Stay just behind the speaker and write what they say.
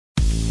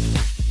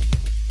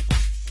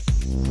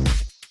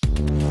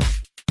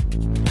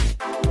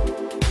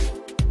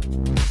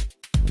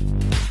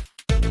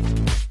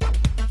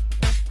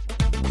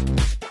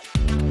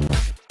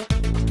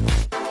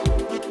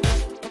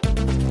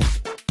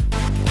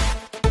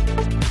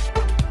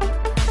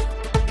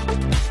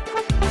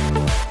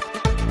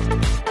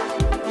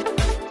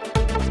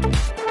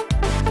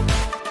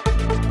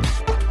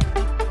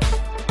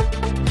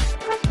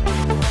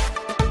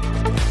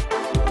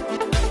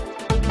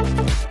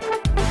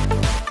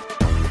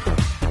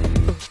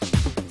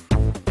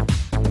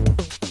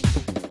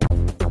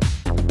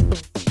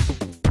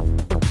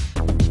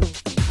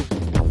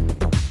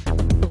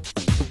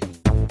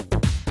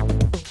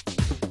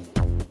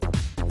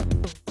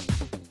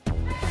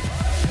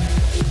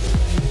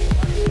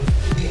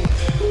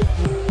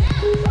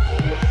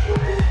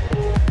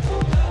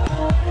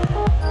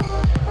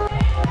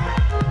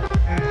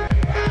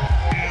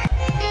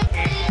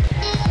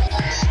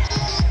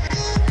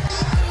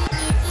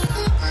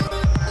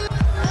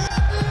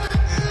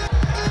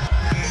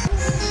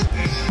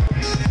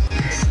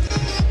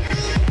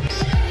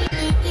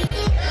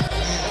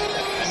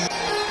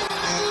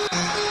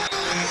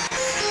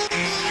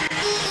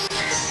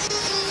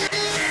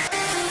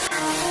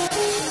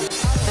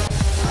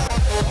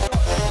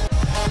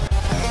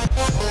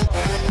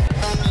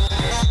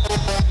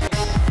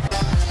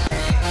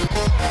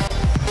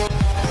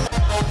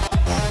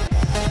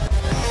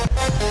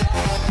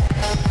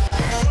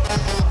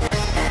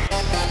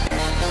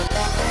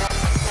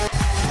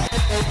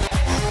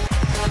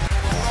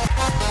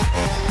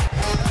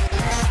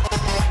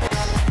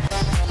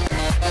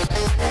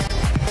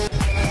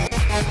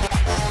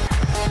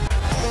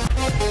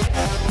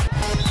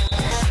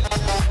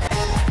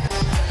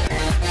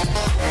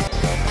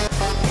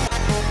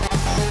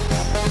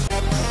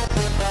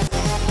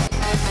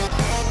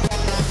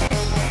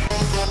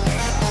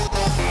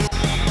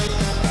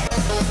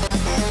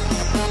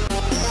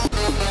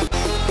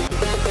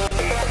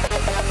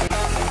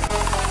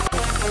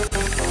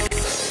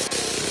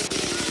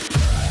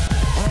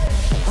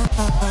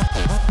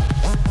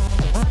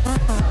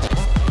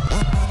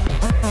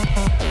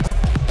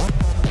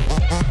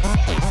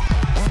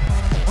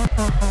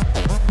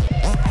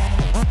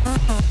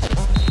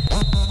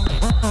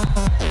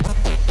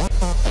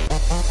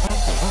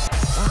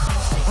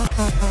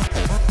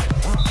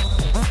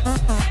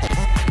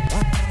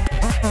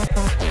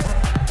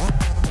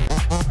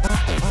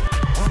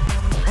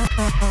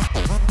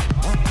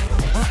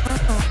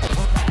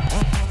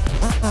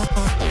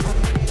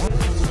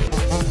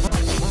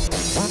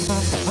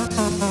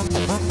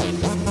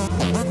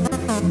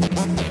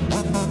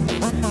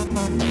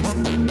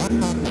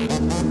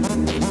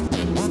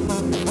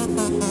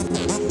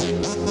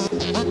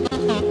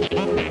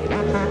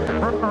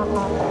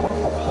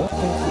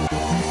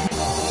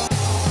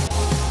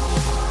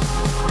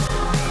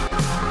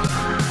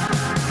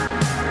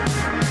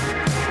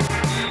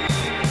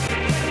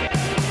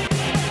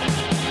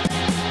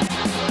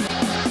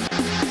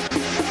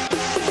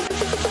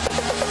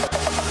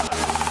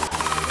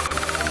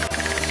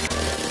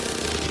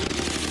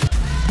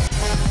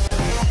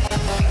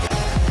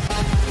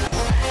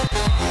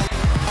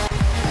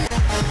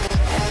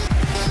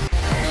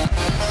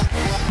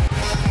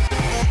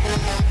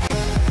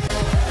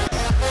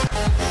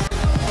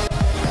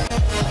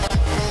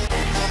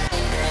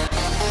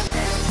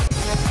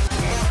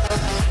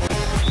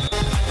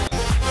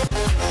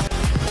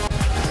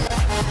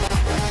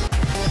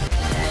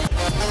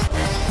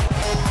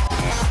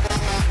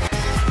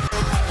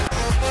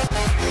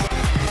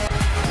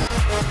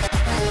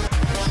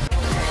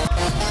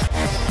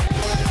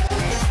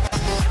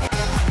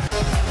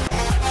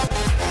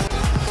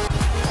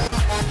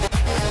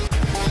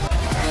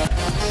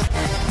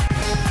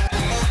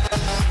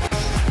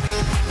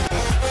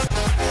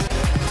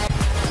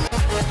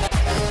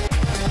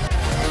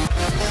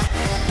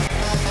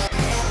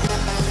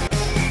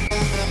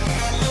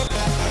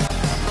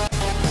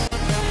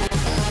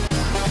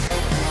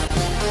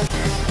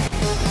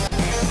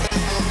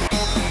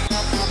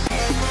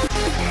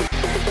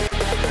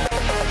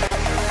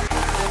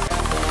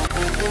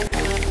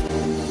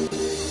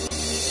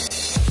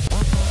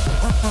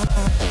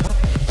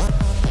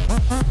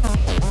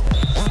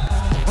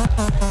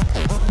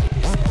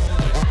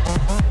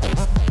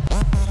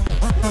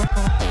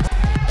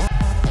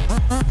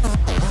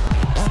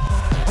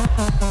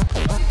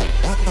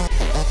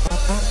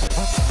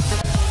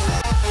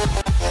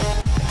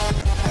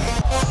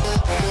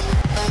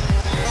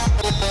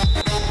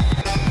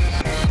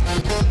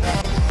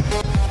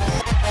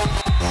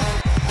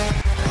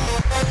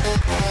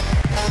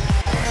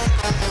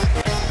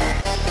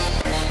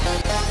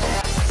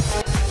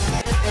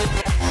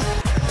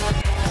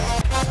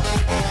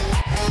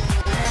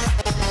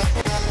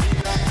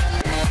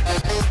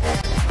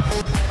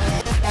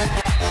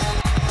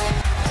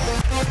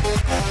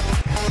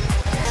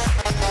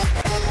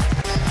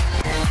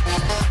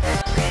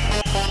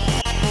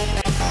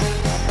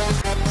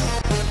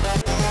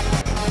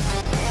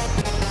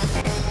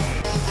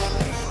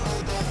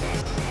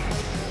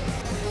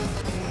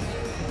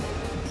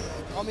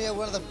I'm here,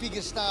 one of the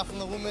biggest staff from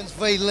the Women's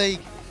V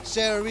League.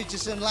 Sarah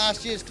Richardson,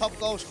 last year's top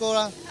goal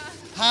scorer.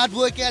 Hard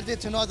work out there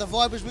tonight. The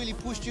Vipers really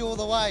pushed you all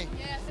the way.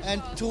 Yeah,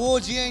 and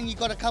towards the end, you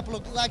got a couple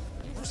of,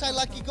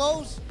 lucky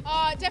goals?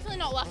 Oh, definitely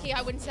not lucky,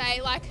 I wouldn't say.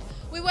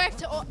 We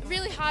worked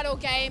really hard all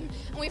game,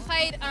 and we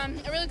played a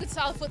really good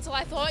style of futsal,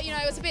 I thought. It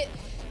was a bit,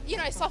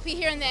 sloppy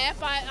here and there,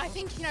 but I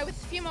think, with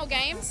a few more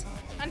games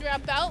under our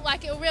belt,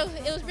 it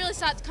was really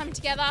start to come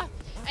together.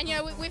 And,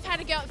 we've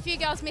had a few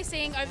girls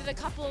missing over the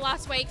couple of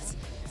last weeks,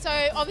 so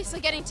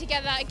obviously getting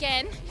together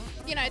again,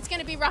 it's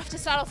going to be rough to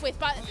start off with,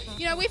 but,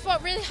 we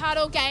fought really hard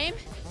all game.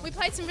 We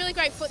played some really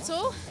great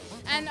futsal,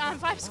 and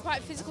Vipers are quite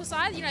a physical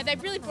side. They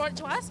really brought it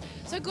to us,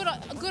 so good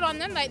on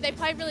them. They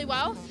played really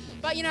well,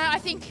 but, I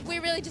think we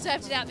really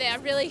deserved it out there.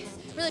 I'm really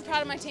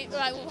proud of my team,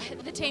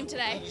 the team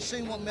today. You've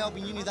seen what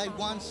Melbourne Uni, they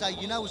won, so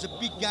it was a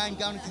big game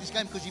going into this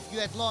game, because if you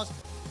had lost,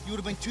 you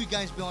would have been 2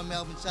 games behind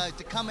Melbourne, so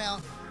to come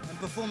out and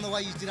perform the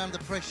way you did under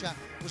pressure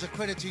was a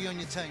credit to you and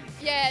your team.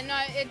 Yeah, no,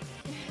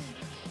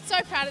 so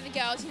proud of the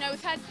girls.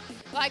 We've had,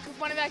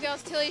 one of our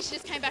girls, Tilly, she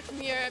just came back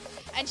from Europe,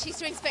 and she's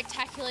doing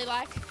spectacularly.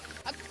 I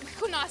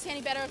couldn't ask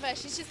any better of her.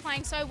 She's just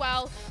playing so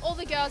well. All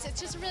the girls,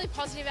 it's just really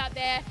positive out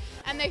there,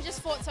 and they've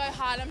just fought so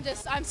hard.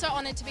 I'm so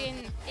honoured to be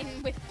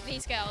in with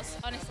these girls,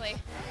 honestly.